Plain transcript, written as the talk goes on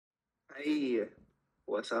Hey,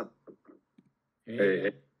 what's up?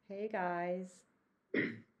 Hey, Hey guys.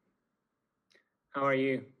 how are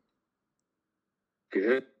you?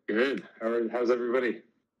 Good, good. How's everybody?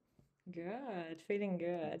 Good, feeling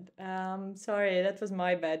good. Sorry, that was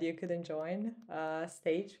my bad. You couldn't join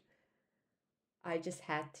stage. I just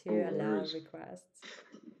had to No allow worries. requests.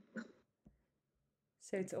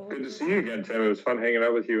 So it's all Good to good. see you again, Tim. It was fun hanging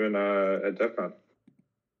out with you in at DEF CON.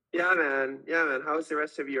 Yeah, man. Yeah, man. How was the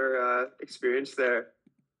rest of your experience there?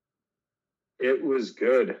 It was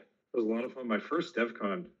good. It was a lot of fun. My first DEF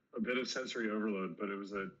CON, a bit of sensory overload, but it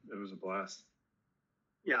was a blast.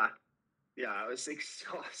 Yeah, yeah. I was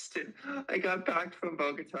exhausted. I got back from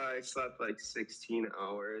Bogota. I slept like 16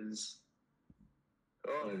 hours.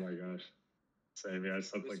 Oh my gosh. Same. Yeah, I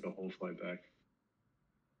slept like the whole flight back.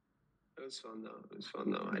 It was fun though. It was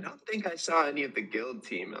fun though. I don't think I saw any of the guild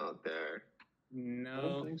team out there. I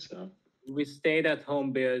don't think so. We stayed at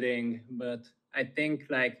home building, but I think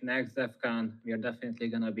like next DEF CON, we are definitely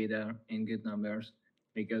gonna be there in good numbers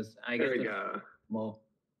because I There get we to go. Oh more.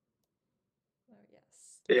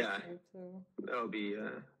 yes. Yeah, Let's hope so.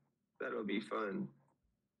 that'll be fun.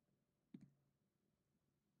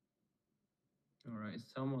 All right,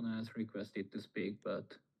 someone else requested to speak, but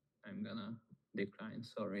I'm gonna decline.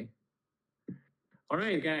 Sorry. All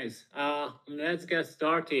right, guys, let's get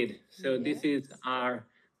started. So this is our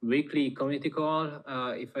weekly community call.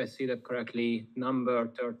 If I see that correctly, number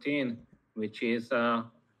 13, which is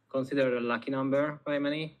considered a lucky number by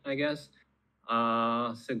many, I guess.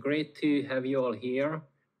 So great to have you all here.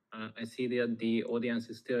 I see that the audience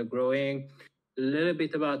is still growing. A little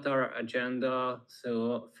bit about our agenda.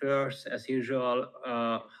 So first, as usual,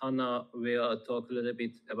 Hannah will talk a little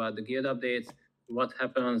bit about the guild updates, what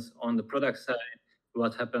happens on the product side,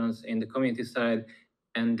 what happens in the community side.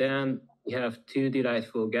 And then we have two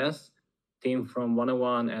delightful guests, Tim from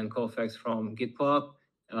 101 and Colfax from GitPOAP,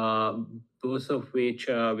 both of which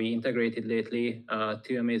we integrated lately,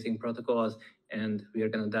 two amazing protocols, and we are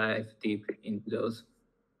going to dive deep into those.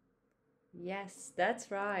 Yes, that's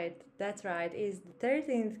right. That's right. It's the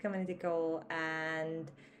 13th community call, and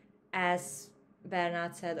as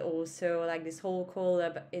Bernard said, also like this whole call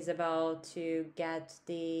is about to get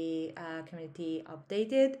the community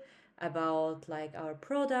updated about like our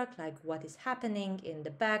product, like what is happening in the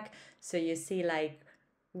back. So you see like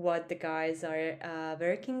what the guys are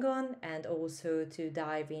working on, and also to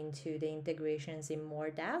dive into the integrations in more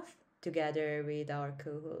depth together with our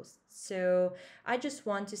co-hosts. So I just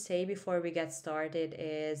want to say before we get started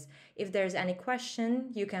is if there's any question,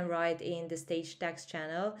 you can write in the stage text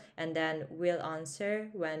channel, and then we'll answer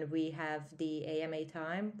when we have the AMA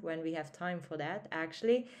time, when we have time for that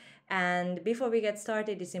actually. And before we get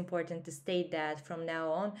started, it's important to state that from now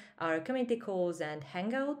on, our community calls and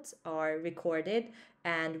hangouts are recorded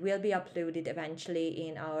and will be uploaded eventually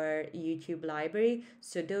in our YouTube library.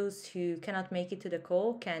 So those who cannot make it to the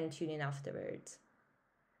call can tune in afterwards.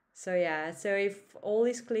 So yeah, so if all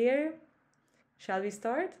is clear, shall we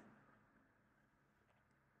start?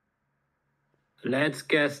 Let's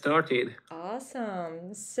get started.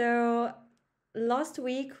 Awesome. So last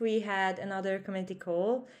week we had another community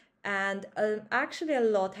call, and actually a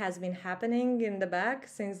lot has been happening in the back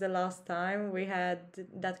since the last time we had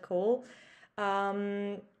that call.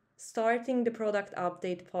 Um, Starting the product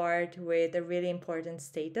update part with a really important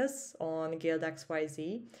status on Guild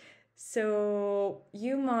XYZ. So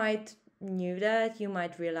you might knew that, you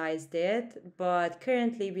might realize that, but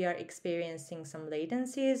currently we are experiencing some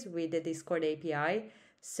latencies with the Discord API.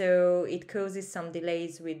 So it causes some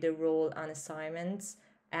delays with the role on assignments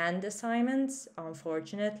and assignments,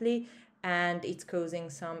 unfortunately, and it's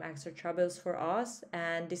causing some extra troubles for us.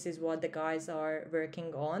 And this is what the guys are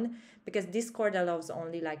working on, because Discord allows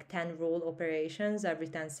only like 10 role operations every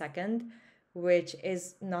 10 seconds, which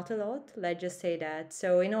is not a lot, let's just say that.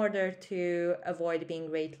 So in order to avoid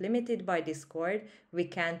being rate limited by Discord, we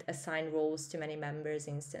can't assign roles to many members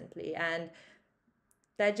instantly. And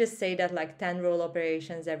let's just say that like 10 role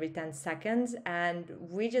operations every 10 seconds, and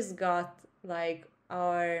we just got like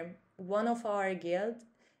our one of our guild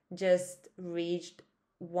just reached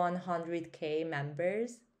 100k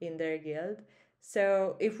members in their guild.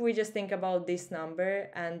 So if we just think about this number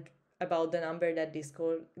and about the number that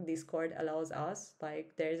discord allows us,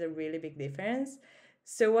 like there's a really big difference.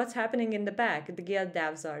 So what's happening in the back? The guild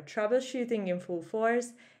devs are troubleshooting in full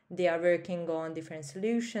force. They are working on different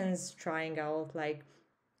solutions, trying out like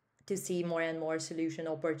to see more and more solution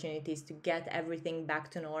opportunities to get everything back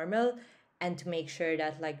to normal, and to make sure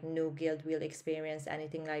that like no guild will experience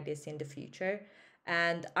anything like this in the future.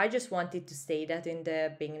 And I just wanted to say that in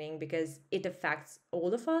the beginning because it affects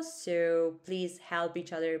all of us. So please help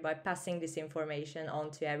each other by passing this information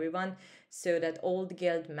on to everyone so that all the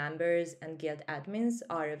guild members and guild admins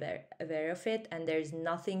are aware of it, and there's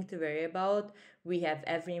nothing to worry about. We have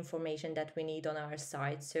every information that we need on our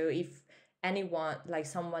site. So if anyone, like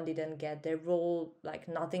someone didn't get their role, like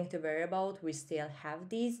nothing to worry about, we still have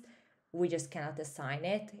these. We just cannot assign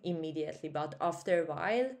it immediately, but after a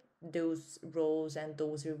while those roles and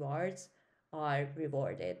those rewards are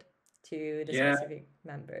rewarded to the specific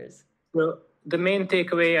members. So the main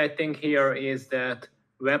takeaway I think here is that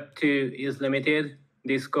Web 2 is limited,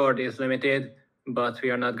 Discord is limited, but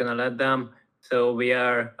we are not going to let them. So we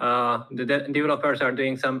are, the developers are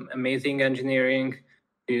doing some amazing engineering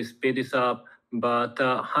to speed this up, but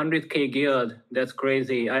 100K guild, that's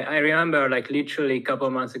crazy. I remember like literally a couple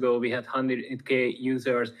of months ago, we had 100K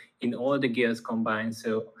users in all the guilds combined.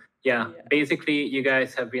 So yeah, basically you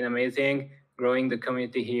guys have been amazing. Growing the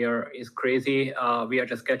community here is crazy. We are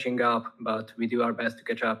just catching up, but we do our best to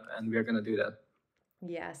catch up, and we're going to do that.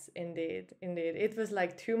 Yes, indeed. It was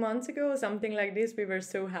like 2 months ago, something like this. We were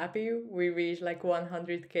so happy. We reached like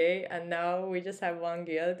 100K, and now we just have one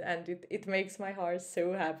guild, and it makes my heart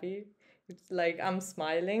so happy. It's like I'm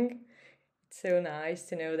smiling. It's so nice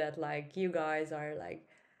to know that like you guys are like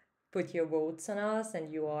put your votes on us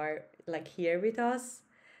and you are like here with us.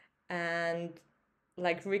 And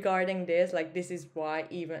like regarding this, like this is why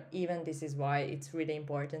even this is why it's really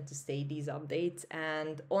important to stay these updates.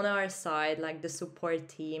 And on our side, like the support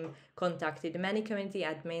team contacted many community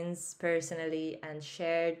admins personally and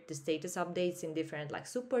shared the status updates in different like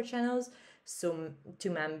support channels, so to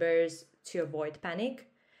members to avoid panic.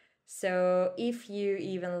 So if you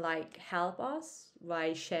even like help us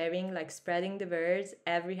by sharing, like spreading the words,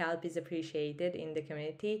 every help is appreciated in the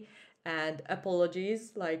community. And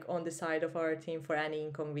apologies like on the side of our team for any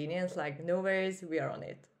inconvenience, like no worries, we are on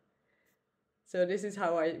it. So this is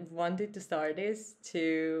how I wanted to start this,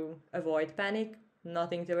 to avoid panic,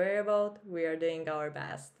 nothing to worry about. We are doing our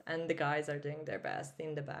best and the guys are doing their best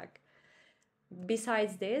in the back.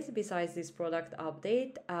 Besides this product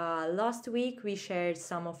update, last week we shared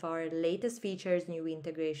some of our latest features, new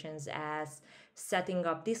integrations, as setting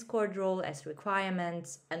up Discord role as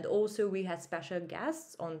requirements, and also we had special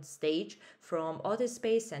guests on stage from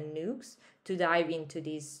Autospace and Nukes to dive into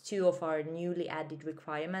these two of our newly added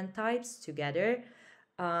requirement types together.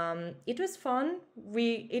 It was fun.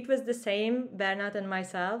 It was the same Bernard and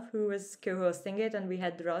myself who was co-hosting it, and we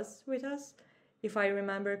had Roz with us, if I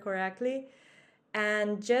remember correctly.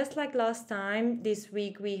 And just like last time, this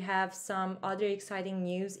week we have some other exciting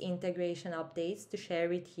news integration updates to share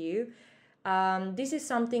with you. This is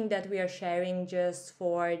something that we are sharing just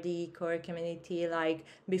for the core community, like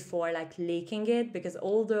before like leaking it, because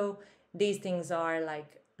although these things are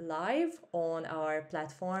like live on our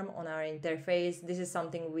platform, on our interface, this is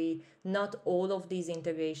something not all of these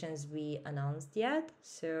integrations we announced yet.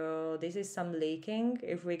 So this is some leaking,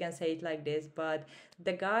 if we can say it like this. But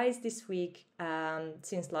the guys this week,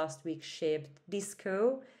 since last week, shipped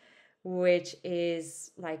Disco, which is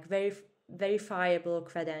like verifiable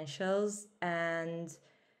credentials, and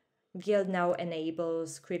Guild now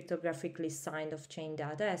enables cryptographically signed off-chain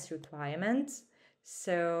data as requirements.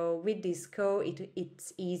 So with Disco,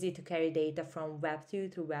 it's easy to carry data from Web 2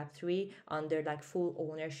 to Web 3 under like full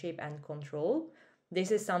ownership and control.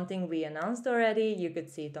 This is something we announced already. You could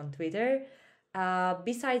see it on Twitter.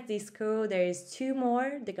 Besides Disco, there is two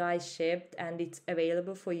more the guys shipped, and it's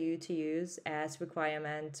available for you to use as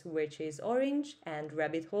requirement, which is Orange and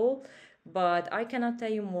Rabbit Hole. But I cannot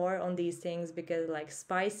tell you more on these things because like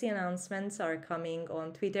spicy announcements are coming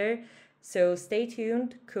on Twitter. So stay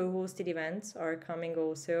tuned. Co-hosted events are coming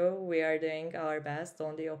also. We are doing our best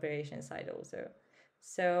on the operation side also.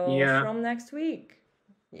 So from next week.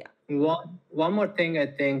 Yeah. One more thing I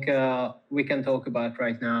think we can talk about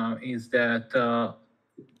right now is that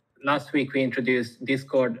last week we introduced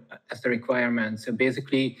Discord as a requirement. So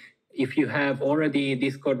basically, if you have already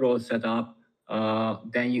Discord roles set up,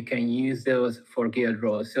 then you can use those for guild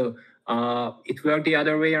roles. So it worked the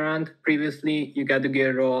other way around. Previously, you get the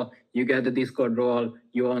guild role, you get the Discord role,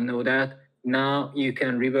 you all know that. Now you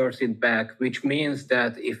can reverse it back, which means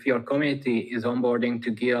that if your community is onboarding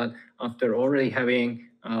to guild after already having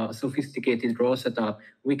sophisticated role setup,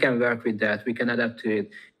 we can work with that, we can adapt to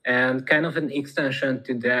it. And kind of an extension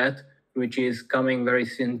to that, which is coming very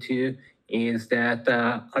soon too, is that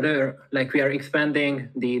we are expanding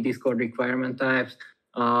the Discord requirement types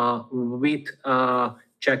with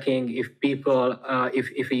checking if people,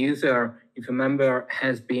 if a member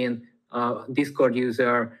has been Discord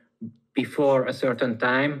user before a certain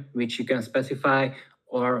time, which you can specify,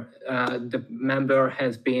 or the member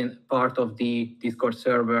has been part of the Discord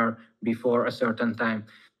server before a certain time.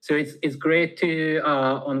 So it's great to,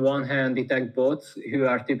 on one hand, detect bots who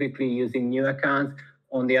are typically using new accounts.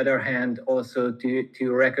 On the other hand, also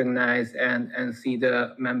to recognize and see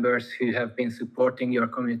the members who have been supporting your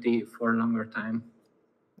community for a longer time.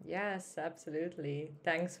 Yes, absolutely.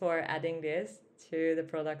 Thanks for adding this to the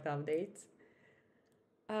product updates.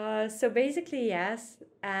 So basically, yes.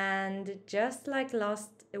 And just like last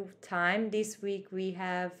time, this week we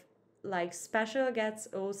have like special guests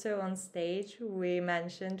also on stage we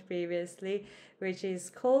mentioned previously, which is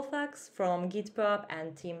Colfax from GitPOAP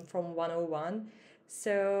and Tim from 101.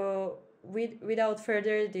 So without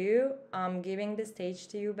further ado, I'm giving the stage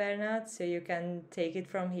to you, Bernard, so you can take it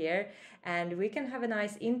from here and we can have a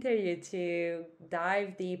nice interview to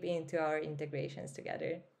dive deep into our integrations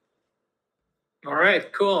together. All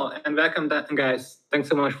right, cool. And welcome, guys. Thanks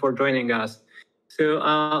so much for joining us.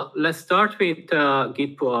 So let's start with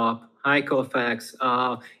GitPOAP. Hi, Colfax.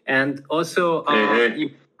 And also,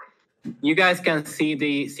 hey. You guys can see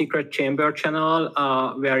the secret chamber channel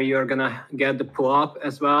where you're going to get the POAP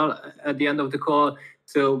as well at the end of the call.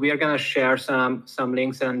 So we are going to share some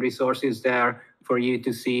links and resources there for you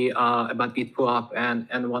to see about GitPOAP and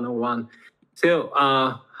 101. So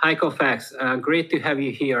hi, Colfax. Great to have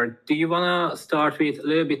you here. Do you want to start with a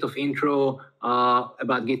little bit of intro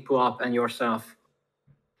about GitPOAP and yourself?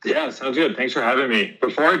 Yeah, sounds good. Thanks for having me.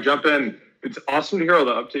 Before I jump in, it's awesome to hear all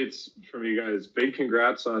the updates from you guys. Big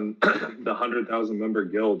congrats on the 100,000 member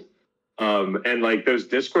guild. And like those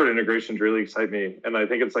Discord integrations really excite me. And I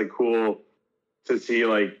think it's like cool to see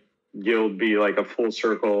like guild be like a full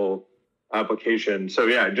circle application. So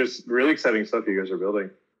yeah, just really exciting stuff you guys are building.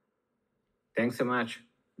 Thanks so much.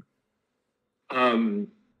 I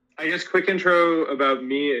guess quick intro about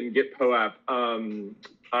me and GitPOAP.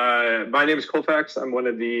 My name is Colfax. I'm one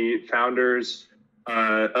of the founders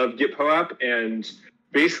of GitPOAP, and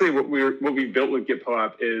basically what we built with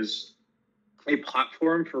GitPOAP is a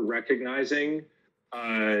platform for recognizing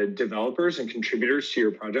developers and contributors to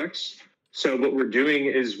your projects. So what we're doing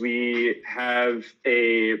is we have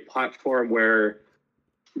a platform where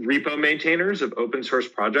repo maintainers of open source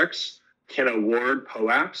projects can award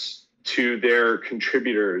POAPs to their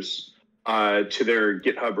contributors to their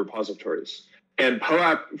GitHub repositories. And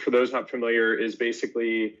POAP, for those not familiar, is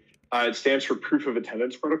basically, it stands for Proof of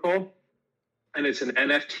Attendance Protocol. And it's an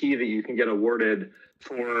NFT that you can get awarded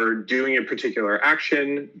for doing a particular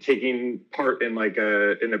action, taking part in like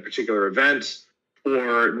in a particular event,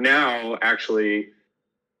 or now actually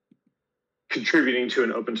contributing to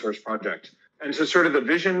an open source project. And so sort of the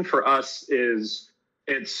vision for us is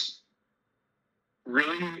it's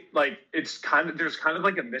really like, there's kind of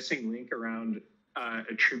like a missing link around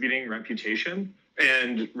attributing reputation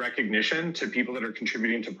and recognition to people that are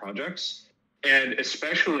contributing to projects, and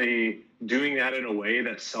especially doing that in a way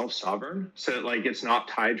that's self-sovereign, so that like it's not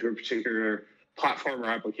tied to a particular platform or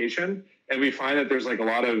application. And we find that there's like a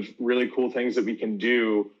lot of really cool things that we can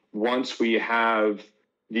do once we have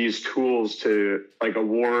these tools to like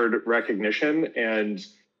award recognition and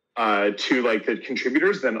to like the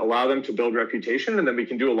contributors, then allow them to build reputation, and then we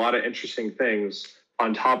can do a lot of interesting things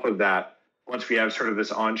on top of that once we have sort of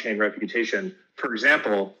this on-chain reputation. For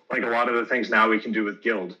example, like a lot of the things now we can do with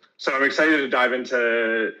Guild. So I'm excited to dive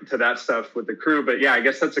into that stuff with the crew. But yeah, I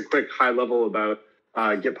guess that's a quick high level about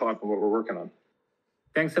GitPOAP and what we're working on.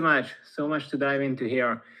 Thanks so much. So much to dive into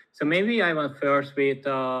here. So maybe I want first with,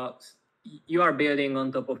 you are building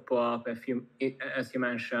on top of POAP, as you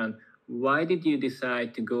mentioned. Why did you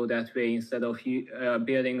decide to go that way instead of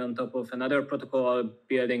building on top of another protocol,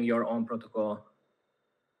 building your own protocol?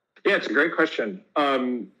 Yeah, it's a great question.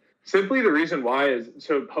 Simply the reason why is,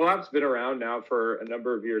 so POAP's been around now for a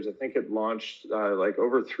number of years. I think it launched like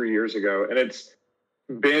over 3 years ago, and it's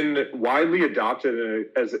been widely adopted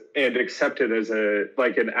and accepted as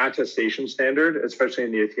like an attestation standard, especially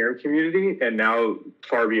in the Ethereum community, and now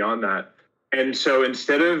far beyond that. And so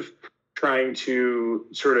instead of trying to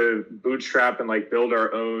sort of bootstrap and like build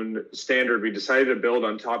our own standard, we decided to build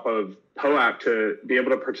on top of POAP to be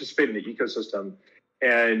able to participate in the ecosystem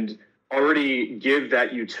and already give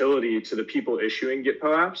that utility to the people issuing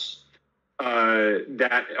GitPOAPs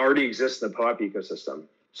that already exist in the POAP ecosystem.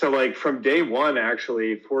 So like from day one,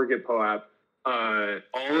 actually, for GitPOAP,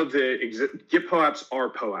 all of the GitPOAPs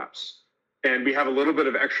are POAPs. And we have a little bit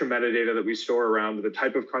of extra metadata that we store around the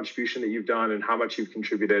type of contribution that you've done and how much you've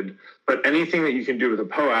contributed. But anything that you can do with a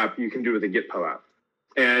POAP, you can do with a GitPOAP.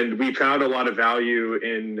 And we found a lot of value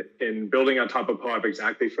in building on top of POAP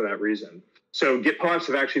exactly for that reason. So GitPOAPs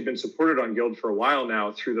have actually been supported on Guild for a while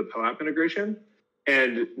now through the POAP integration.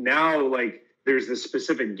 And now like there's this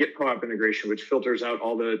specific GitPOAP integration, which filters out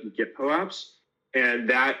all the GitPOAPs. And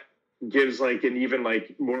that gives like an even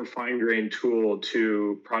like more fine-grained tool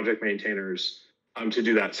to project maintainers to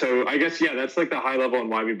do that. So I guess, yeah, that's like the high level and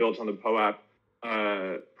why we built on the POAP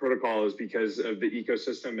protocol is because of the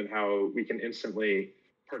ecosystem and how we can instantly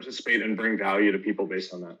participate and bring value to people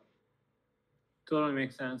based on that. Totally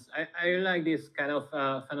makes sense. I like this kind of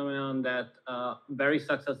phenomenon that very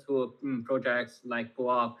successful projects like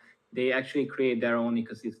POAP, they actually create their own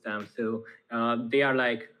ecosystem. So they are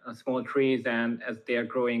like small trees, and as they are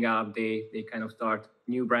growing up, they kind of start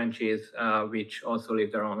new branches, which also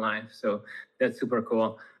live their own life. So that's super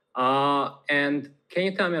cool. And can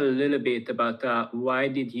you tell me a little bit about why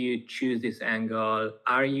did you choose this angle?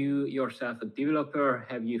 Are you yourself a developer?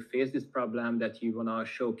 Have you faced this problem that you want to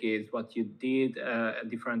showcase what you did at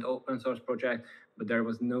different open source projects, but there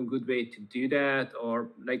was no good way to do that?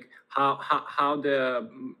 Or like how the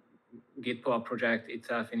GitPOAP project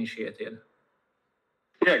itself initiated?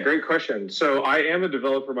 Yeah, great question. So I am a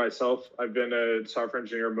developer myself. I've been a software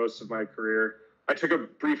engineer most of my career. I took a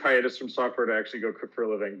brief hiatus from software to actually go cook for a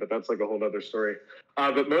living, but that's like a whole other story.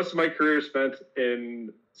 But most of my career is spent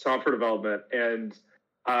in software development. And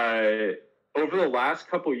over the last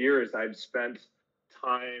couple of years, I've spent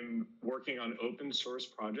time working on open source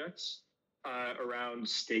projects around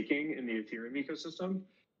staking in the Ethereum ecosystem.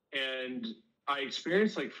 And I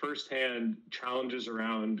experienced like firsthand challenges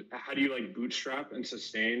around how do you like bootstrap and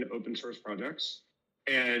sustain open source projects.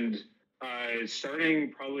 And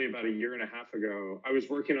starting probably about a year and a half ago, I was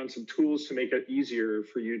working on some tools to make it easier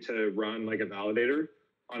for you to run like a validator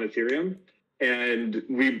on Ethereum. And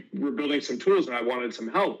we were building some tools and I wanted some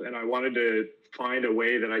help, and I wanted to find a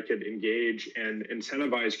way that I could engage and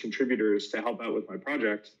incentivize contributors to help out with my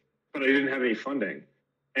project, but I didn't have any funding.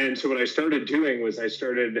 And so what I started doing was I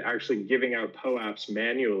started actually giving out POAPs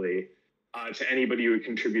manually to anybody who would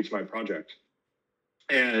contribute to my project.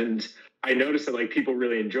 And I noticed that like people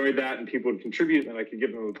really enjoyed that, and people would contribute, and I could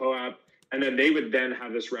give them a POAP, and then they would then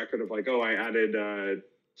have this record of like, oh, I added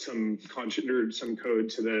some code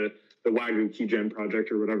to the Wagyu Keygen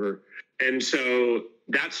project or whatever. And so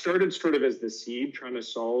that started sort of as the seed trying to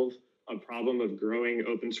solve a problem of growing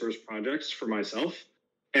open source projects for myself.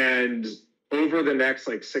 And over the next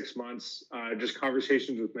like 6 months, just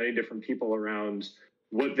conversations with many different people around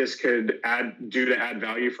what this could do to add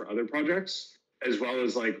value for other projects, as well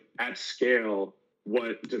as like at scale,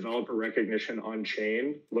 what developer recognition on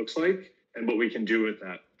chain looks like and what we can do with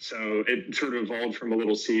that. So it sort of evolved from a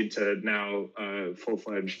little seed to now a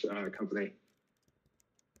full-fledged company.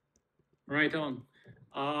 Right on.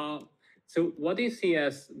 So what do you see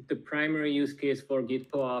as the primary use case for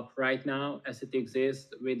GitPOAP right now as it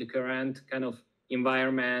exists with the current kind of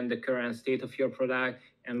environment, the current state of your product,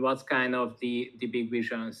 and what's kind of the big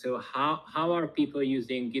vision? So how are people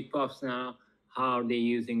using GitPOAPs now? How are they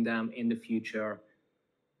using them in the future?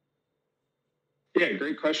 Yeah,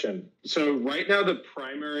 great question. So right now, the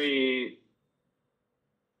primary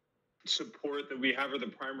support that we have, or the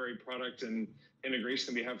primary product and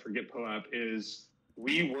integration that we have for GitPOAP, is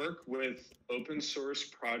we work with open source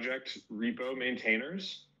project repo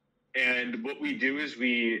maintainers. And what we do is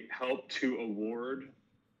we help to award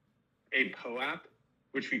a POAP,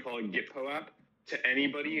 which we call a GitPOAP, to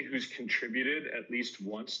anybody who's contributed at least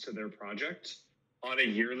once to their project on a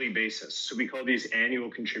yearly basis. So we call these annual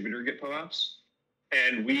contributor GitPOAPs.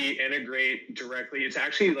 And we integrate directly. It's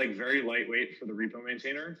actually like very lightweight for the repo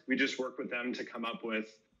maintainer. We just work with them to come up with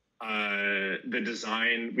the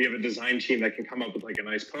design. We have a design team that can come up with like a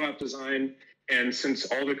nice POAP design. And since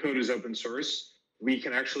all the code is open source, we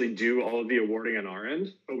can actually do all of the awarding on our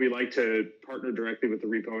end, but we like to partner directly with the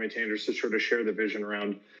repo maintainers to sort of share the vision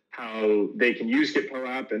around how they can use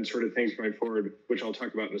GitPOAP and sort of things going forward, which I'll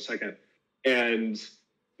talk about in a second. And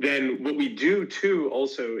then what we do too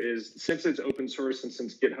also is, since it's open source and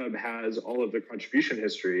since GitHub has all of the contribution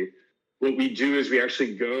history, what we do is we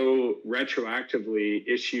actually go retroactively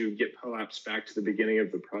issue GitPOAPs back to the beginning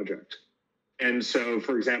of the project. And so,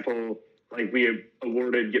 for example, like we have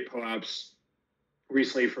awarded GitPOAPs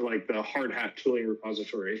recently for like the hard hat tooling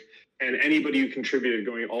repository, and anybody who contributed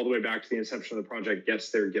going all the way back to the inception of the project gets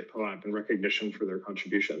their GitPOAP in recognition for their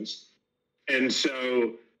contributions. And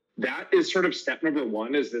so that is sort of step number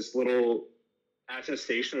one, is this little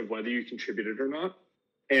attestation of whether you contributed or not.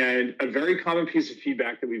 And a very common piece of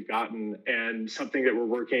feedback that we've gotten, and something that we're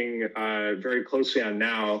working very closely on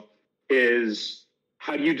now, is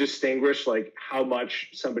how do you distinguish like how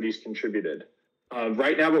much somebody's contributed?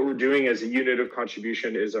 Right now, what we're doing as a unit of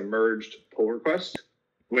contribution is a merged pull request,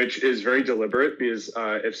 which is very deliberate because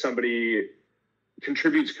if somebody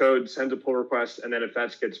contributes code, sends a pull request, and then if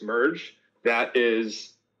that gets merged, that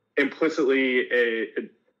is implicitly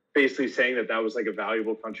basically saying that that was like a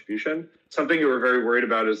valuable contribution. Something that we're very worried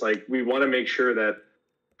about is like, we want to make sure that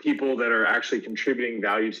people that are actually contributing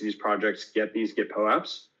value to these projects get these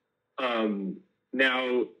GitPOAPs.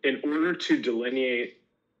 Now, in order to delineate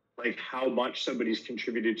like how much somebody's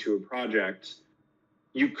contributed to a project,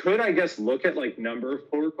 you could, I guess, look at like number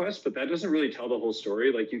of pull requests, but that doesn't really tell the whole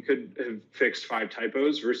story. Like you could have fixed 5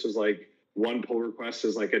 typos versus like 1 pull request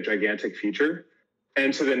is like a gigantic feature.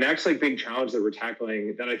 And so the next like big challenge that we're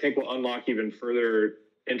tackling that I think will unlock even further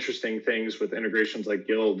interesting things with integrations like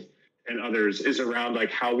Guild and others is around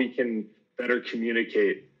like how we can better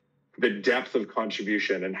communicate the depth of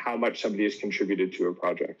contribution and how much somebody has contributed to a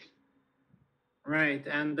project. Right,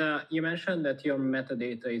 and you mentioned that your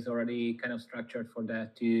metadata is already kind of structured for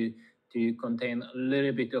that to contain a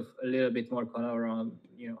little bit more color on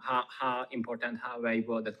how important, how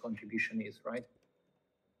valuable that contribution is, right?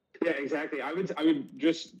 Yeah, exactly. I would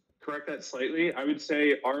just correct that slightly. I would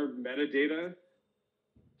say our metadata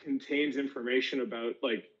contains information about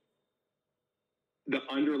like the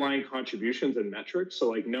underlying contributions and metrics. So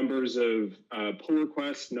like numbers of pull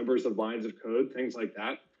requests, numbers of lines of code, things like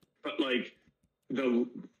that. But like the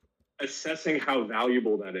assessing how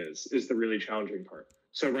valuable that is the really challenging part.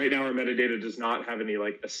 So right now our metadata does not have any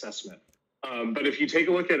like assessment. But if you take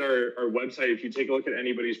a look at our website, if you take a look at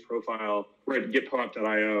anybody's profile, we're at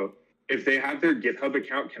gitpoap.io, if they have their GitHub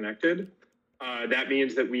account connected, that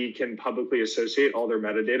means that we can publicly associate all their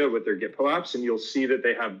metadata with their GitPOAPs, and you'll see that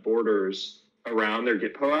they have borders around their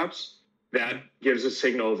GitPOAPs that gives a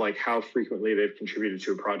signal of like how frequently they've contributed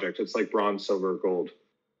to a project. It's like bronze, silver, gold.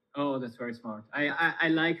 Oh, that's very smart. I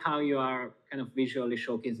like how you are kind of visually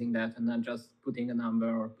showcasing that and not just putting a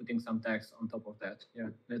number or putting some text on top of that. Yeah,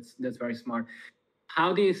 that's very smart.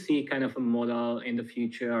 How do you see kind of a model in the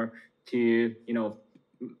future to,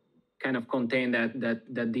 kind of contain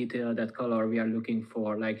that detail, that color we are looking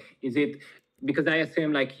for? Like, is it, because I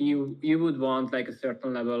assume like you would want like a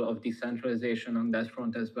certain level of decentralization on that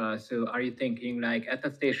front as well. So are you thinking like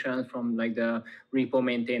attestations from like the repo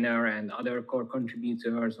maintainer and other core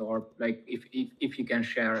contributors, or like if you can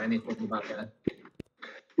share anything about that?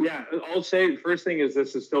 Yeah, I'll say first thing is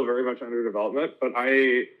this is still very much under development, but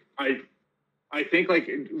I think like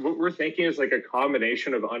what we're thinking is like a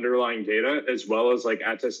combination of underlying data as well as like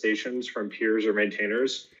attestations from peers or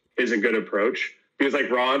maintainers is a good approach, because like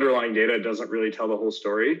raw underlying data doesn't really tell the whole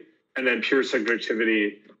story. And then pure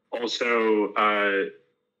subjectivity also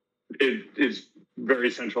it is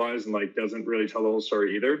very centralized and like doesn't really tell the whole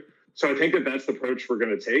story either. So I think that that's the approach we're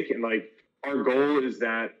going to take. And like our goal is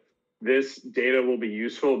that this data will be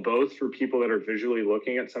useful both for people that are visually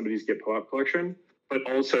looking at somebody's GitPOAP collection, but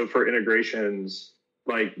also for integrations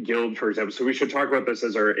like Guild, for example. So we should talk about this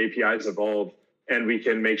as our APIs evolve and we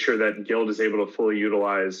can make sure that Guild is able to fully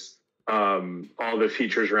utilize all the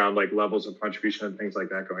features around like levels of contribution and things like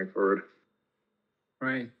that going forward.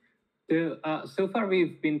 Right. So far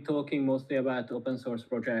we've been talking mostly about open source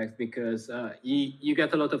projects because you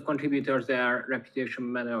get a lot of contributors there,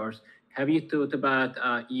 reputation matters. Have you thought about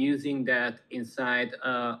using that inside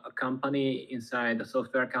a company, inside a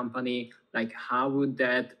software company? Like how would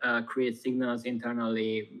that create signals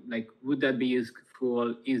internally? Like would that be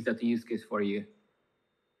useful? Is that a use case for you?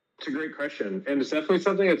 It's a great question. And it's definitely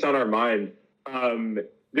something that's on our mind.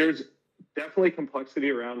 There's definitely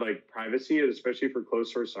complexity around like privacy, especially for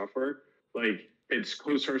closed source software. Like it's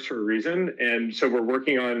closed source for a reason. And so we're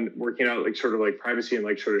working out like sort of like privacy and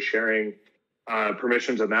like sort of sharing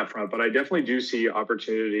permissions on that front. But I definitely do see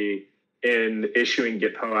opportunity in issuing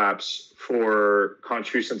GitPOAPs for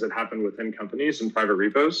contributions that happen within companies and private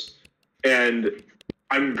repos. And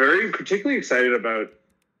I'm very particularly excited about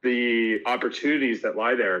the opportunities that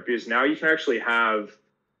lie there, because now you can actually have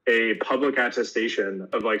a public attestation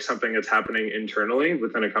of like something that's happening internally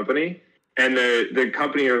within a company, and the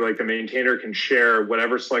company or like the maintainer can share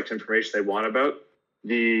whatever select information they want about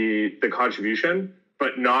the contribution,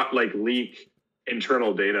 but not like leak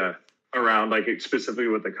internal data around like specifically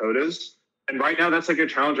what the code is. And right now that's like a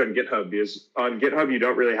challenge on GitHub, because on GitHub you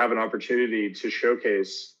don't really have an opportunity to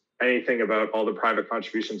showcase anything about all the private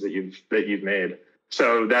contributions that you've made.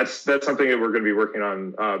 So that's something that we're going to be working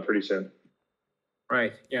on pretty soon.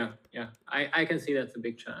 Right. Yeah. I can see that's a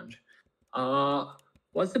big challenge.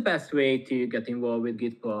 What's the best way to get involved with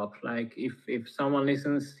GitPOAP? Like if someone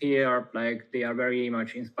listens here, like they are very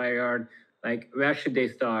much inspired, like where should they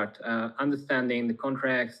start? Understanding the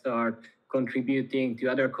contract, start contributing to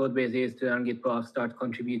other code bases to learn GitPOAP start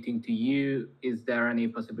contributing to you? Is there any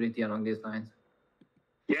possibility along these lines?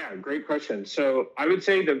 Yeah, great question. So I would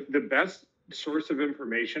say the best source of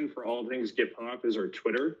information for all things GitPOAP is our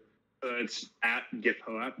Twitter. It's at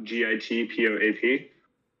GitPOAP, GITPOAP.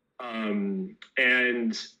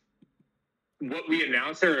 And what we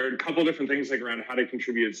announced, there are a couple different things like around how to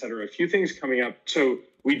contribute, et cetera. A few things coming up. So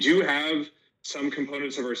we do have some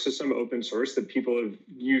components of our system open source that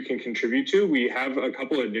you can contribute to. We have a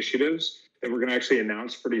couple of initiatives that we're going to actually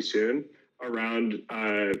announce pretty soon around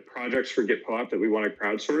projects for GitPOAP that we want to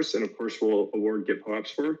crowdsource, and of course we'll award GitPOAPs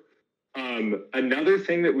for. Another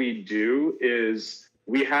thing that we do is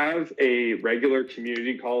we have a regular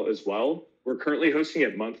community call as well. We're currently hosting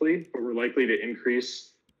it monthly, but we're likely to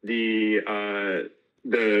increase the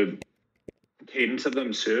cadence of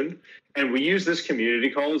them soon. And we use this community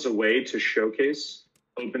call as a way to showcase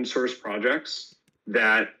open source projects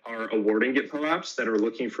that are awarding GitPOAPs that are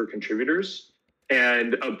looking for contributors,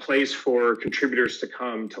 and a place for contributors to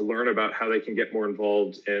come to learn about how they can get more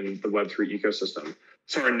involved in the Web3 ecosystem.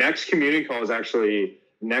 So our next community call is actually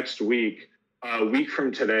next week, a week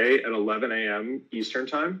from today at 11 a.m. Eastern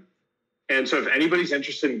time. And so if anybody's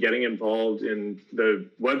interested in getting involved in the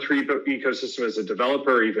Web3 ecosystem as a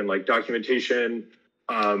developer, even like documentation,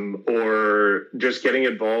 or just getting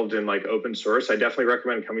involved in like open source, I definitely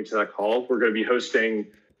recommend coming to that call. We're going to be hosting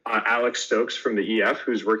Alex Stokes from the EF,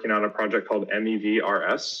 who's working on a project called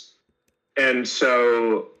MEVRS. And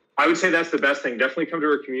so I would say that's the best thing. Definitely come to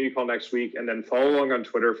our community call next week, and then follow along on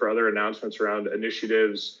Twitter for other announcements around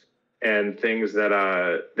initiatives and things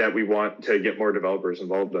that we want to get more developers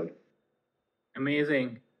involved in.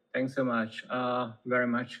 Amazing. Thanks so much. Very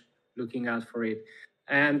much looking out for it.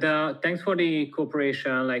 And thanks for the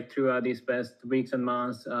cooperation like throughout these past weeks and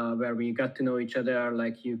months where we got to know each other.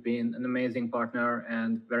 Like you've been an amazing partner,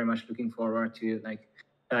 and very much looking forward to like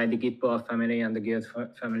tie the GitPOAP family and the Guild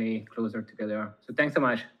family closer together. So thanks so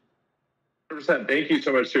much. 100%. Thank you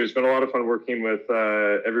so much too. It's been a lot of fun working with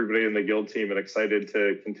everybody in the Guild team, and excited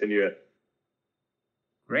to continue it.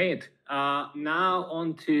 Great. Now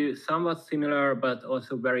on to somewhat similar, but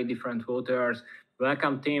also very different waters.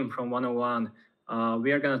 Welcome, Tim from 101.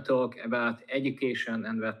 We are going to talk about education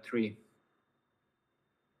and Web3.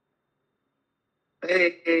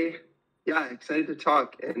 Hey, yeah, excited to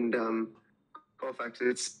talk. And Colfax,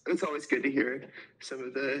 it's always good to hear some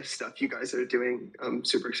of the stuff you guys are doing. I'm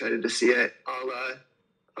super excited to see it. I'm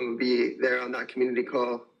gonna be there on that community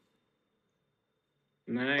call.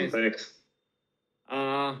 Nice. Thanks.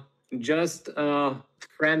 Just a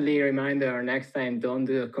friendly reminder, next time don't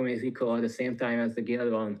do a community call at the same time as the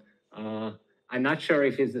Guild one. I'm not sure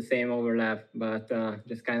if it's the same overlap, but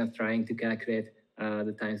just kind of trying to calculate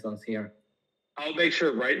the time zones here. I'll make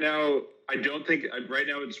sure. Right now, I don't think, right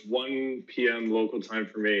now it's 1 p.m. local time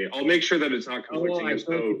for me. I'll make sure that it's not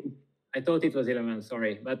conflicting. I thought it was 11,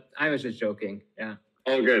 sorry, but I was just joking, yeah.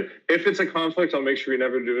 All good. If it's a conflict, I'll make sure we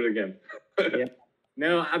never do it again. Yeah.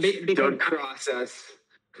 No, because, don't cross us.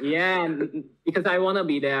 Yeah, because I want to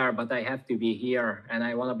be there, but I have to be here, and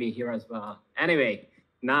I want to be here as well. Anyway,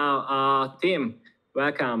 now, Tim,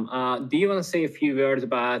 welcome. Do you want to say a few words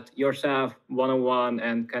about yourself, 101,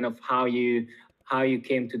 and kind of how you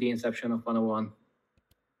came to the inception of 101?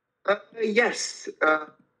 Yes.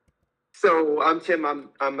 So I'm Tim.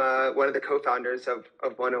 I'm one of the co-founders of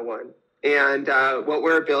 101, and what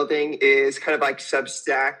we're building is kind of like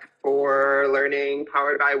Substack for learning,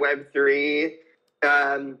 powered by Web3.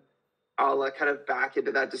 I'll kind of back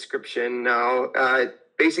into that description now.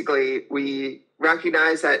 Basically, we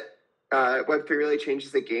recognize that Web3 really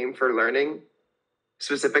changes the game for learning,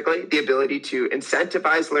 specifically the ability to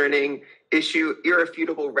incentivize learning, issue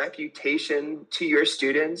irrefutable reputation to your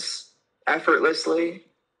students effortlessly,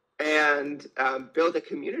 and build a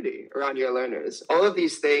community around your learners. All of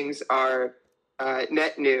these things are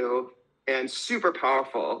net new and super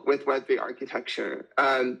powerful with Web3 architecture.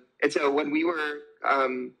 And so when we were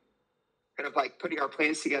kind of like putting our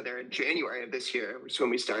plans together in January of this year, which is when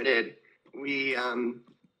we started, we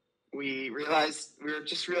realized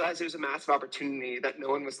there's a massive opportunity that no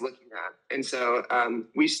one was looking at. And so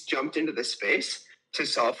we jumped into the space to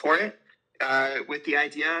solve for it with the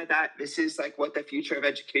idea that this is like what the future of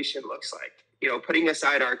education looks like. You know, putting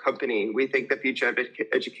aside our company, we think the future of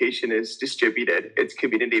education is distributed, it's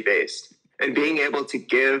community-based. And being able to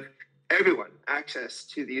give everyone access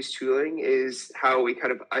to these tooling is how we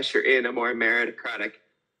kind of usher in a more meritocratic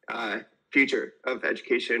future of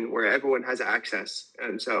education where everyone has access.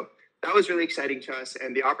 And so that was really exciting to us,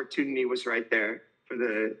 and the opportunity was right there for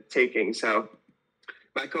the taking. So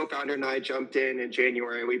my co-founder and I jumped in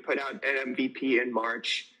January. We put out an MVP in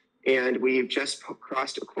March. and we've just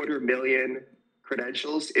crossed 250,000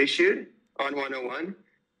 credentials issued on 101.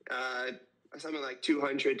 Something like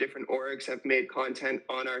 200 different orgs have made content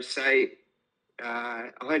on our site.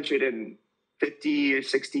 150 or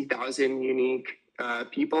 60,000 unique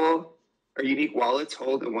people or unique wallets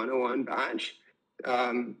hold a 101 badge.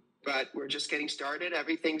 But we're just getting started.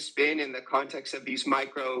 Everything's been in the context of these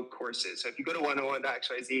micro courses. So if you go to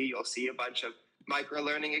 101.xyz, you'll see a bunch of micro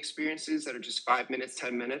learning experiences that are just 5 minutes,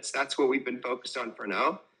 10 minutes. That's what we've been focused on for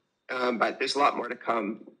now. But there's a lot more to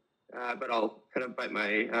come. But I'll kind of bite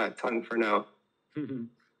my tongue for now.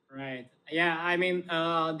 Right. Yeah, I mean,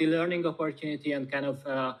 the learning opportunity and kind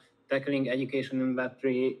of tackling education in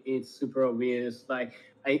Web3 is super obvious. Like,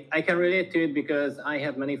 I can relate to it because I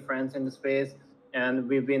have many friends in the space, and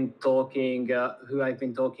we've been talking, who I've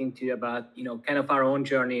been talking to about, you know, kind of our own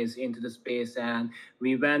journeys into the space. And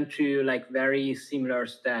we went through like very similar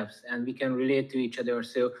steps, and we can relate to each other.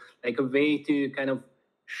 So like a way to kind of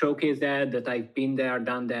showcase that I've been there,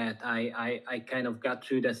 done that, I kind of got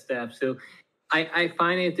through the steps. So I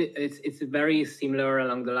find it's very similar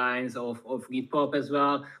along the lines of GitPOAP as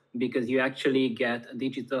well, because you actually get a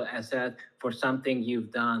digital asset for something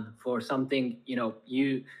you've done, for something, you know,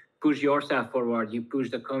 you push yourself forward, you push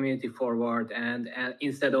the community forward, and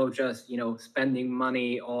instead of just, you know, spending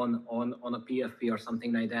money on a PFP or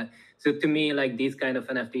something like that. So to me, like, these kind of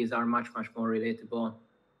NFTs are much more relatable.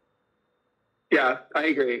 Yeah, I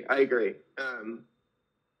agree.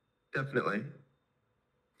 Definitely.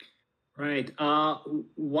 Right.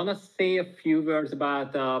 Want to say a few words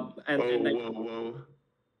about Whoa.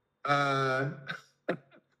 I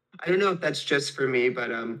don't know if that's just for me,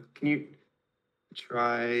 but can you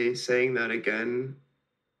try saying that again?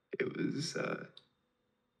 It was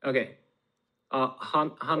okay.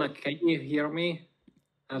 Hannah, can you hear me?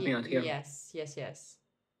 Help me out here. Yes.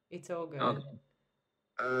 It's all good.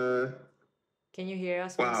 Okay. Can you hear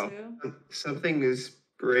us? Wow. Something is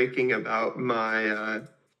breaking about my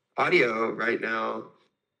audio right now.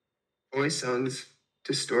 Voice sounds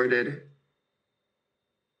distorted.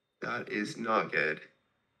 That is not good.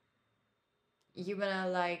 You wanna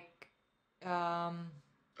like wow.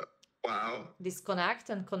 disconnect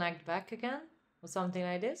and connect back again or something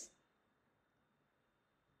like this?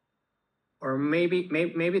 Or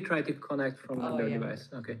maybe try to connect from another device.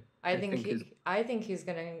 Okay. I think he's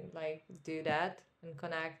gonna like do that and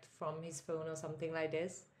connect from his phone or something like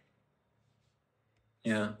this.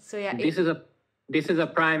 Yeah. So yeah, this is a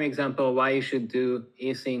prime example why you should do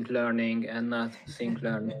async learning and not sync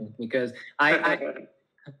learning, because I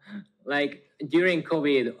like during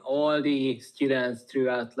COVID, all the students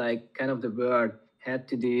throughout like kind of the world had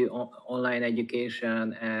to do online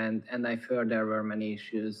education, and I've heard there were many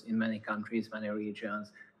issues in many countries, many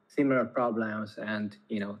regions, similar problems, and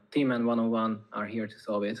you know, Team and 101 are here to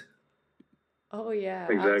solve it. Oh yeah,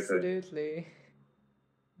 exactly. Absolutely.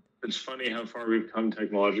 It's funny how far we've come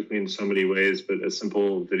technologically in so many ways, but a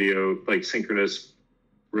simple video, like synchronous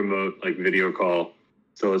remote, like video call,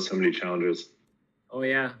 still has so many challenges. Oh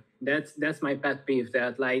yeah, that's my pet peeve,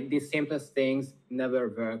 that like the simplest things never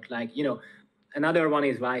work. Like, you know, another one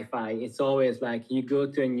is Wi-Fi. It's always like you go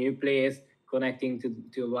to a new place, connecting to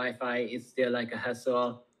Wi-Fi is still like a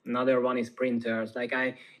hassle. Another one is printers. Like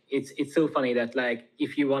it's so funny that like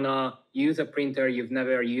if you wanna use a printer you've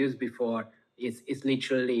never used before, it's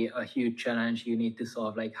literally a huge challenge you need to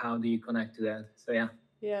solve. Like, how do you connect to that? So yeah.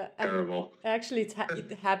 Yeah, terrible. Actually, it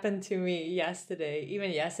happened to me yesterday.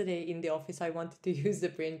 Even yesterday in the office, I wanted to use the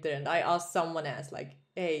printer, and I asked someone else, like,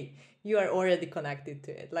 "Hey, you are already connected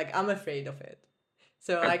to it. Like, I'm afraid of it."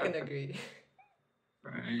 So I can agree.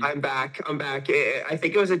 Right. I'm back. I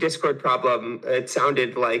think it was a Discord problem. It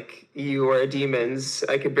sounded like you were demons.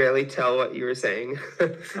 I could barely tell what you were saying,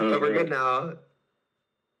 but we're good now.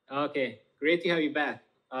 Okay, great to have you back.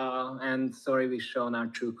 And sorry we've shown our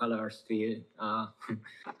true colors to you.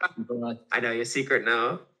 But I know your secret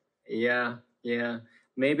now. Yeah.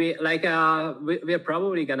 Maybe like we're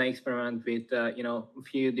probably gonna experiment with you know, a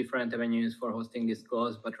few different avenues for hosting this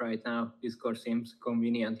course, but right now Discord seems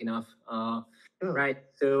convenient enough. Right.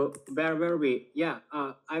 So where were we? Yeah.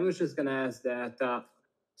 I was just gonna ask that.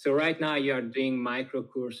 So right now you are doing micro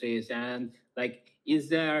courses, and like, is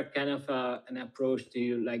there kind of an approach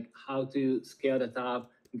to like how to scale that up,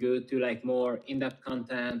 go to like more in-depth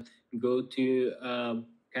content, go to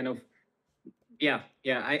kind of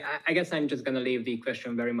I guess I'm just gonna leave the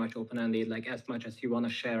question very much open-ended, like as much as you want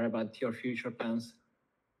to share about your future plans.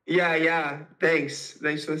 Yeah. Thanks for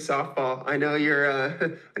the softball. I know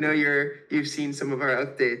you've seen some of our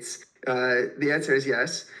updates. The answer is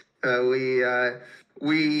yes.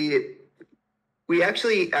 We We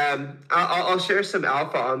actually, I'll share some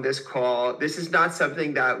alpha on this call. This is not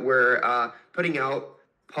something that we're putting out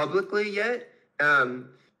publicly yet,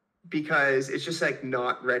 because it's just like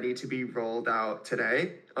not ready to be rolled out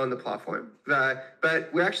today on the platform. But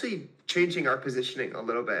we're actually changing our positioning a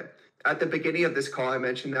little bit. At the beginning of this call, I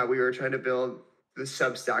mentioned that we were trying to build the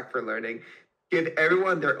Substack for learning, give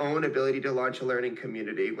everyone their own ability to launch a learning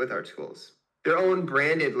community with our tools, their own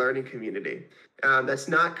branded learning community. That's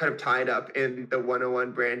not kind of tied up in the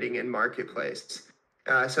 101 branding and marketplace.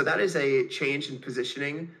 So that is a change in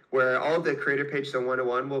positioning where all of the creator pages on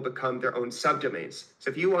 101 will become their own subdomains. So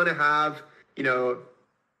if you want to have, your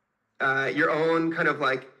own kind of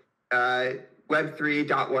like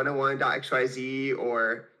web3.101.xyz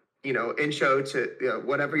or, intro to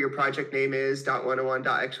whatever your project name is,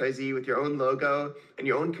 .101.xyz with your own logo, and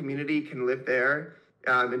your own community can live there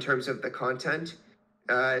in terms of the content.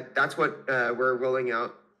 That's what we're rolling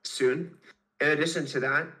out soon. In addition to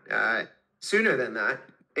that, sooner than that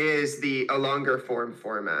is a longer form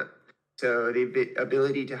format. So the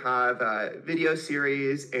ability to have a video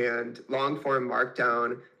series and long form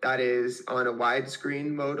markdown that is on a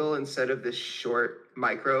widescreen modal instead of this short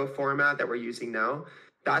micro format that we're using now,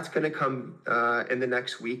 that's going to come in the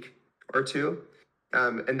next week or two.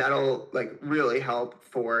 And that'll like really help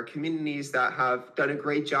for communities that have done a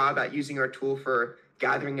great job at using our tool for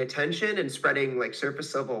gathering attention and spreading like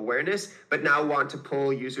surface level awareness, but now want to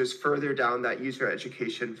pull users further down that user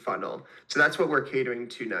education funnel. So that's what we're catering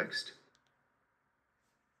to next.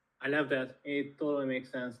 I love that. It totally makes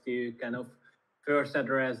sense to kind of first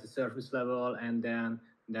address the surface level and then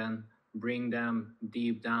bring them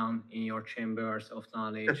deep down in your chambers of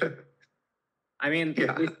knowledge. I mean,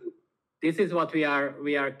 yeah. This is what we are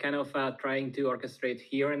kind of trying to orchestrate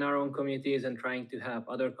here in our own communities and trying to help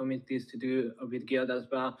other communities to do with Guild as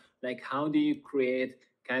well. Like, how do you create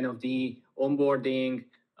kind of the onboarding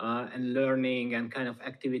and learning and kind of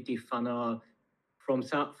activity funnel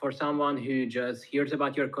for someone who just hears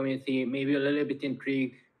about your community, maybe a little bit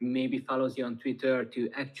intrigued, maybe follows you on Twitter,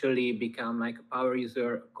 to actually become like a power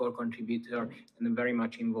user, core contributor, and a very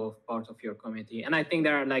much involved part of your community. And I think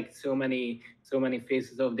there are like so many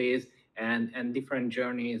phases of this and different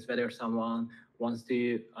journeys, whether someone wants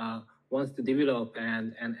to develop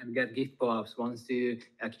and get GitPOAPs, wants to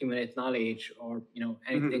accumulate knowledge, or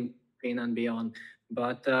anything and beyond.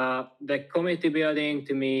 But the community building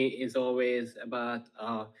to me is always about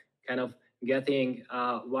kind of getting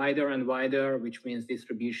wider and wider, which means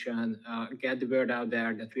distribution, get the word out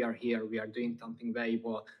there that we are here, we are doing something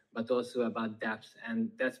valuable, but also about depth.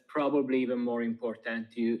 And that's probably even more important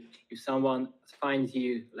if someone finds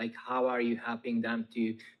you, like, how are you helping them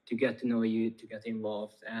to get to know you, to get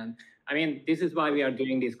involved? And I mean, this is why we are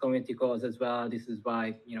doing these community calls as well. This is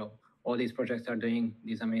why, all these projects are doing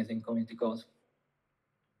these amazing community calls.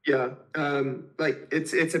 Yeah, like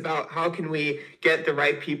it's about how can we get the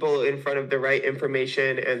right people in front of the right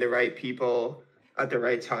information and the right people at the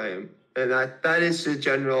right time, and that is the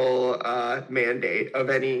general mandate of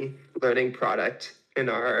any learning product, in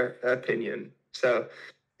our opinion. So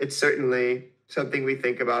it's certainly something we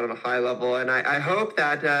think about on a high level, and I hope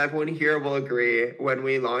that everyone here will agree when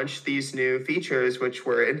we launch these new features, which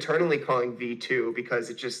we're internally calling V2 because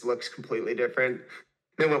it just looks completely different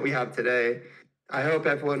than what we have today. I hope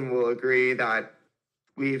everyone will agree that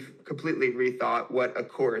we've completely rethought what a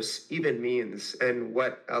course even means and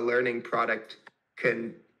what a learning product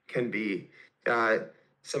can be.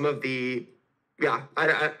 Some of the,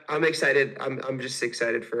 I'm excited. I'm just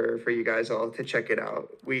excited for you guys all to check it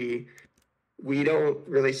out. We don't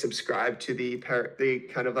really subscribe to the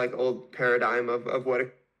kind of like old paradigm of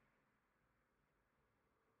what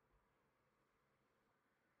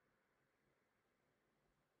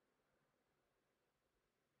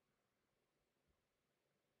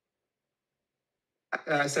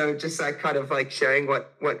so just like kind of like sharing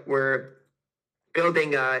what we're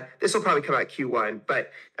building. This will probably come out Q1,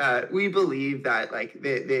 but we believe that like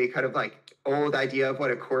the kind of like old idea of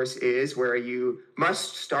what a course is, where you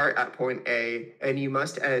must start at point A and you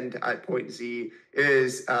must end at point Z,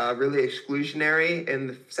 is really exclusionary, in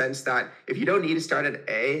the sense that if you don't need to start at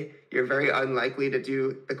A, you're very unlikely to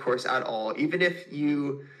do the course at all. Even if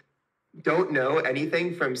you don't know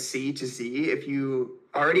anything from C to Z, if you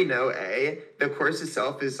already know A, the course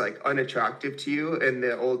itself is like unattractive to you in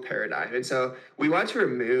the old paradigm. And so we want to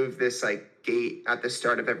remove this like gate at the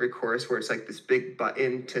start of every course where it's like this big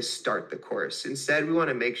button to start the course. Instead, we want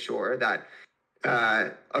to make sure that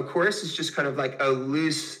a course is just kind of like a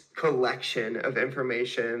loose collection of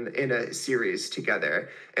information in a series together.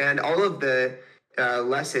 And all of the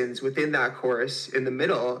lessons within that course in the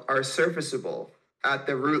middle are surfaceable. at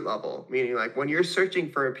the root level, meaning like when you're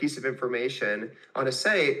searching for a piece of information on a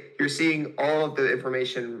site, you're seeing all of the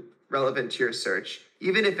information relevant to your search,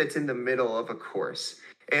 even if it's in the middle of a course.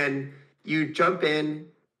 And you jump in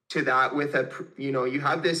to that with you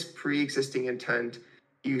have this pre-existing intent,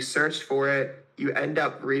 you search for it, you end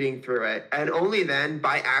up reading through it, and only then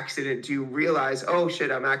by accident do you realize, oh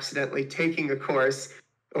shit, I'm accidentally taking a course,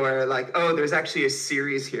 or like, oh, there's actually a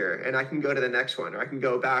series here and I can go to the next one, or I can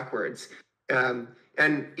go backwards.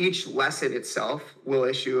 And each lesson itself will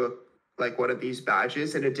issue like one of these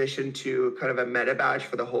badges in addition to kind of a meta badge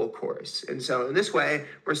for the whole course. And so in this way,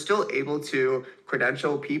 we're still able to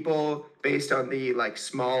credential people based on the like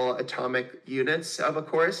small atomic units of a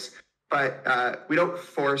course, but we don't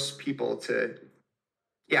force people to,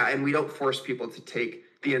 and we don't force people to take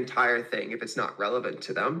the entire thing if it's not relevant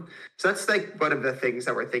to them. So that's like one of the things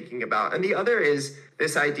that we're thinking about. And the other is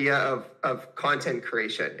this idea of content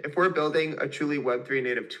creation. If we're building a truly Web3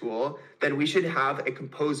 native tool, then we should have a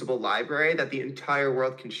composable library that the entire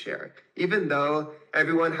world can share. Even though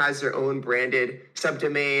everyone has their own branded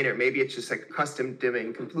subdomain, or maybe it's just like a custom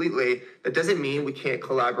domain completely, that doesn't mean we can't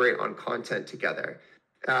collaborate on content together.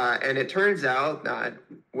 And it turns out that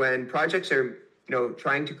when projects are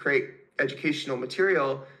trying to create educational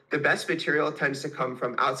material, the best material tends to come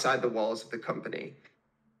from outside the walls of the company.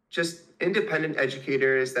 Just independent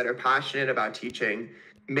educators that are passionate about teaching,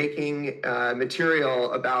 making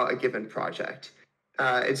material about a given project.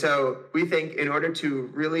 And so we think in order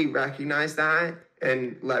to really recognize that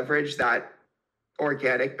and leverage that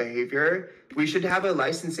organic behavior, we should have a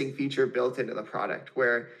licensing feature built into the product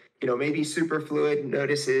where, maybe Superfluid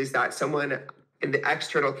notices that someone in the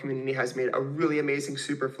external community has made a really amazing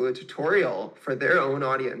Superfluid tutorial for their own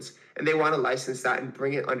audience, and they want to license that and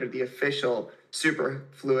bring it under the official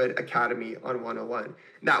Superfluid Academy on 101.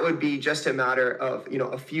 That would be just a matter of,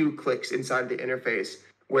 a few clicks inside the interface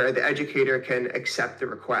where the educator can accept the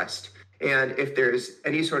request. And if there's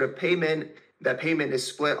any sort of payment, that payment is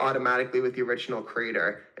split automatically with the original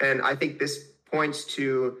creator. And I think this points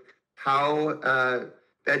to how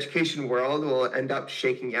the education world will end up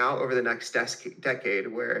shaking out over the next decade,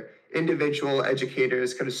 where individual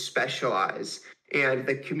educators kind of specialize and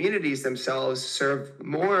the communities themselves serve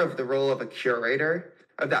more of the role of a curator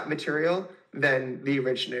of that material than the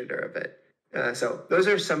originator of it. So those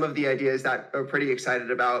are some of the ideas that I'm pretty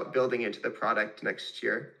excited about building into the product next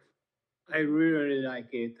year. I really like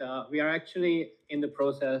it. We are actually in the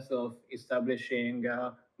process of establishing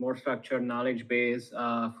more structured knowledge base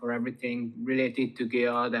for everything related to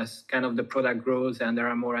GitHub. As kind of the product grows and there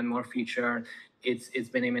are more and more features, it's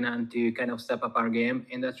been imminent to kind of step up our game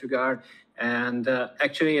in that regard. And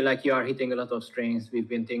actually, like, you are hitting a lot of strings we've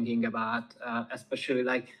been thinking about, especially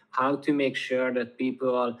like how to make sure that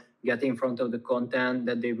people get in front of the content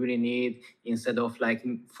that they really need, instead of like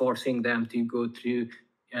forcing them to go through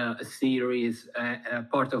a series,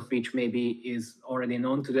 part of which maybe is already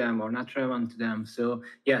known to them or not relevant to them. So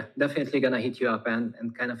yeah, definitely gonna hit you up and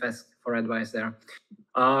kind of ask for advice there.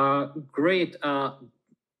 Great.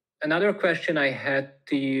 Another question I had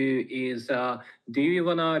to you is, do you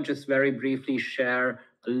wanna just very briefly share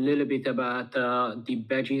a little bit about the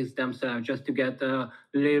badges themselves, just to get a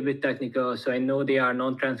little bit technical? So I know they are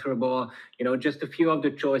non-transferable, just a few of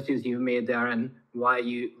the choices you made there and why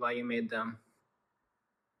you made them.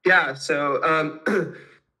 Yeah, so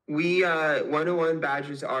we 101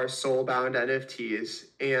 badges are soul-bound NFTs,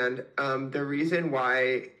 and the reason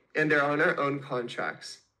why, and they're on our own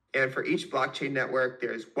contracts. And for each blockchain network,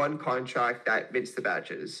 there's one contract that mints the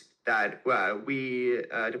badges that we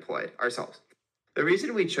deployed ourselves. The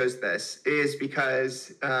reason we chose this is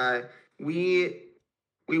because we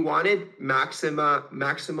wanted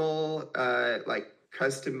maximal like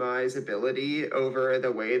customizability over the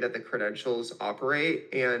way that the credentials operate.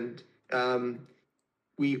 And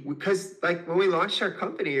because like when we launched our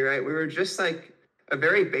company, right, we were just like a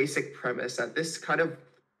very basic premise that this kind of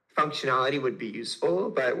functionality would be useful,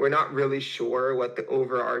 but we're not really sure what the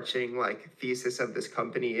overarching like thesis of this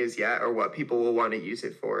company is yet, or what people will want to use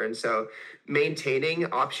it for. And so maintaining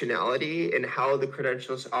optionality in how the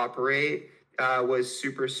credentials operate was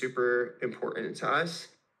super important to us.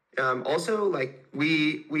 Also, like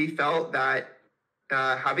we felt that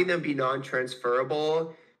having them be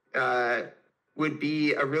non-transferable would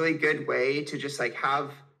be a really good way to just like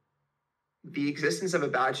have the existence of a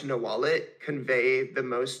badge in a wallet convey the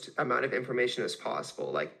most amount of information as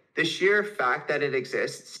possible. Like the sheer fact that it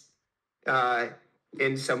exists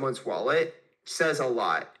in someone's wallet says a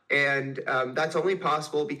lot. And that's only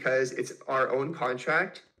possible because it's our own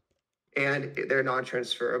contract and they're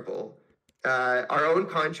non-transferable. Our own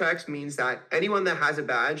contracts means that anyone that has a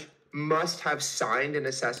badge must have signed an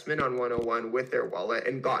assessment on 101 with their wallet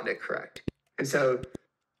and gotten it correct. And so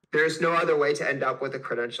there's no other way to end up with a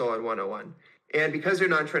credential on 101. And because they're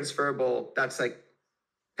non-transferable, that's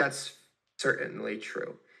certainly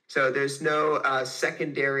true. So there's no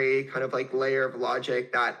secondary kind of like layer of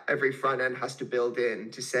logic that every front end has to build in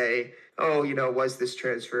to say, oh, was this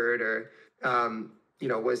transferred, or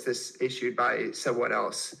was this issued by someone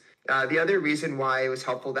else? The other reason why it was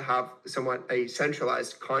helpful to have somewhat a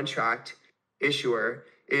centralized contract issuer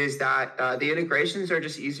is that the integrations are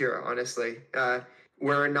just easier, honestly.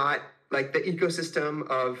 We're not, like, the ecosystem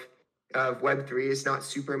of Web3 is not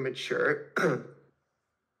super mature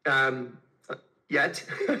yet.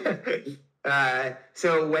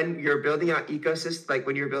 So when you're building out ecosystems, like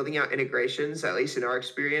when you're building out integrations, at least in our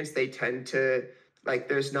experience, they tend to, like,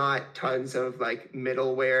 there's not tons of like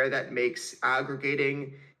middleware that makes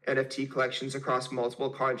aggregating NFT collections across multiple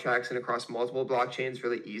contracts and across multiple blockchains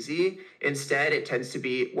really easy. Instead, it tends to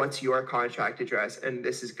be, what's your contract address? And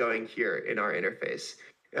this is going here in our interface.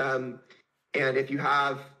 And if you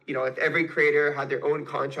have, if every creator had their own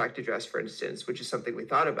contract address, for instance, which is something we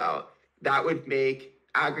thought about, that would make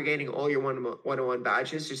aggregating all your 101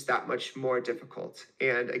 badges just that much more difficult.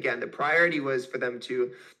 And again, the priority was for them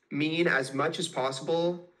to mean as much as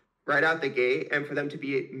possible right out the gate, and for them to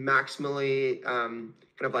be maximally kind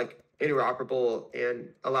of like interoperable and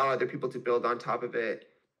allow other people to build on top of it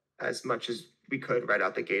as much as we could right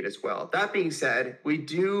out the gate as well. That being said, we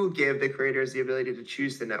do give the creators the ability to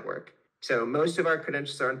choose the network. So most of our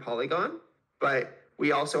credentials are on Polygon, but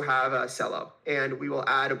we also have a Celo, and we will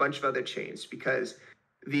add a bunch of other chains, because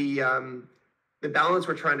the balance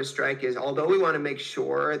we're trying to strike is, although we want to make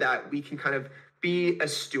sure that we can kind of be a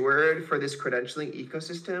steward for this credentialing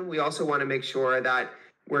ecosystem, we also want to make sure that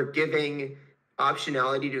we're giving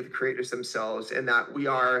optionality to the creators themselves, and that we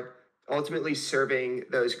are ultimately serving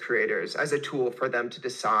those creators as a tool for them to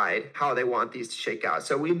decide how they want these to shake out.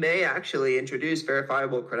 So we may actually introduce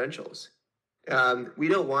verifiable credentials. We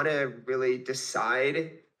don't want to really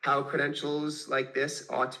decide how credentials like this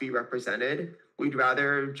ought to be represented. We'd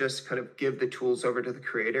rather just kind of give the tools over to the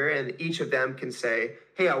creator, and each of them can say,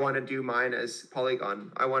 hey, I want to do mine as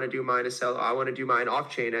Polygon. I want to do mine as Celo. I want to do mine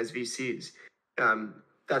off-chain as VCs.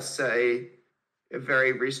 That's a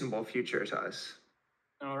very reasonable future to us.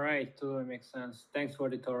 All right, totally makes sense. Thanks for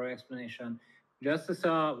the thorough explanation. Just as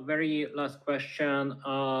a very last question,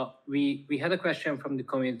 we had a question from the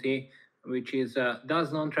community, which is,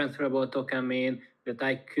 does non-transferable token mean that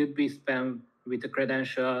I could be spammed with a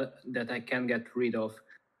credential that I can get rid of?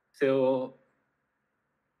 So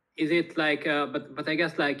is it like, but I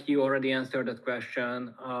guess like you already answered that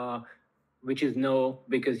question, which is no,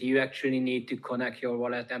 because you actually need to connect your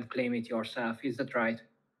wallet and claim it yourself. Is that right?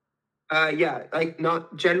 Yeah, like,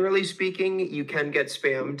 not generally speaking, you can get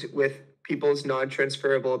spammed with people's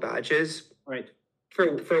non-transferable badges. Right.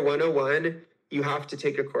 For 101, you have to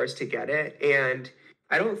take a course to get it. And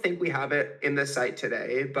I don't think we have it in the site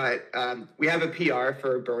today, but we have a PR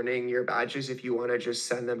for burning your badges if you want to just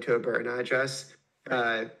send them to a burn address.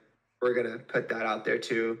 We're going to put that out there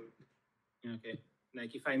too. Okay.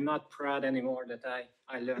 Like, if I'm not proud anymore that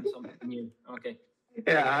I learned something new. Okay.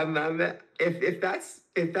 Yeah,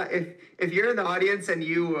 if you're in the audience and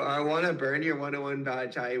you want to burn your 101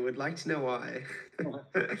 badge, I would like to know why.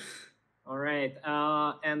 All right.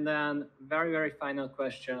 And then very, very final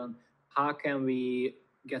question. How can we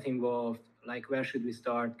get involved? Like, where should we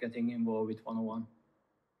start getting involved with 101?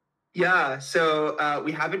 Yeah, so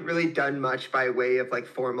we haven't really done much by way of like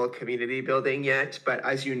formal community building yet, but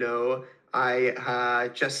as you know, I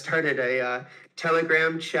just started a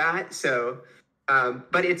Telegram chat. So,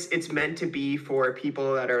 but it's meant to be for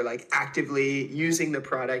people that are like actively using the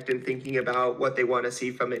product and thinking about what they want to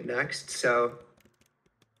see from it next. So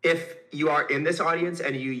if you are in this audience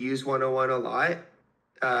and you use 101 a lot,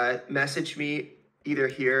 message me either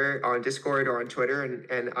here on Discord or on Twitter,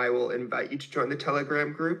 and I will invite you to join the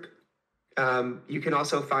Telegram group. You can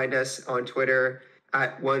also find us on Twitter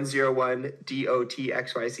at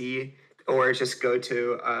 101DOTXYZ, or just go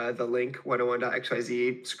to the link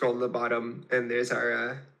 101.xyz, scroll to the bottom, and there's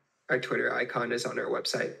our Twitter icon is on our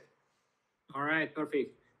website. All right,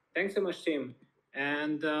 perfect. Thanks so much, Tim.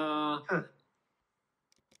 And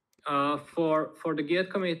for the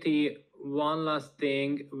Guild community, one last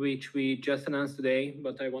thing which we just announced today,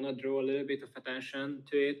 but I want to draw a little bit of attention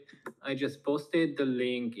to it. I just posted the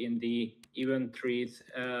link in the Event Treats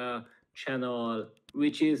channel,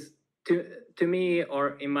 which is to me,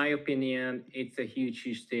 or in my opinion, it's a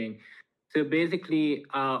huge thing. So basically,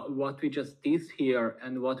 what we just did here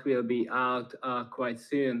and what will be out quite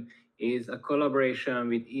soon is a collaboration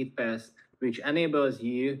with EatPass, which enables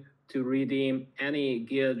you to redeem any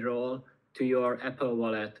Guild role to your Apple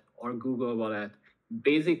Wallet or Google Wallet.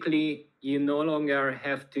 Basically, you no longer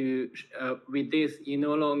have to, with this, you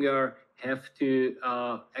no longer have to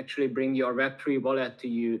actually bring your Web3 wallet to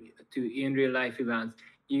you in real life events.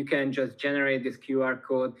 You can just generate this QR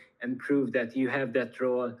code and prove that you have that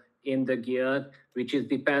role in the Guild, which is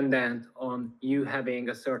dependent on you having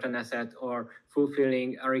a certain asset or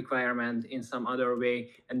fulfilling a requirement in some other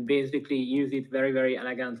way, and basically use it very, very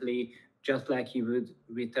elegantly, just like you would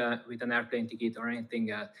with an airplane ticket or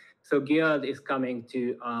anything else. So Guild is coming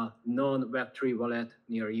to a non-Web3 wallet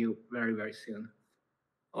near you very, very soon.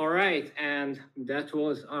 All right, and that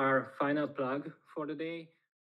was our final plug for the day.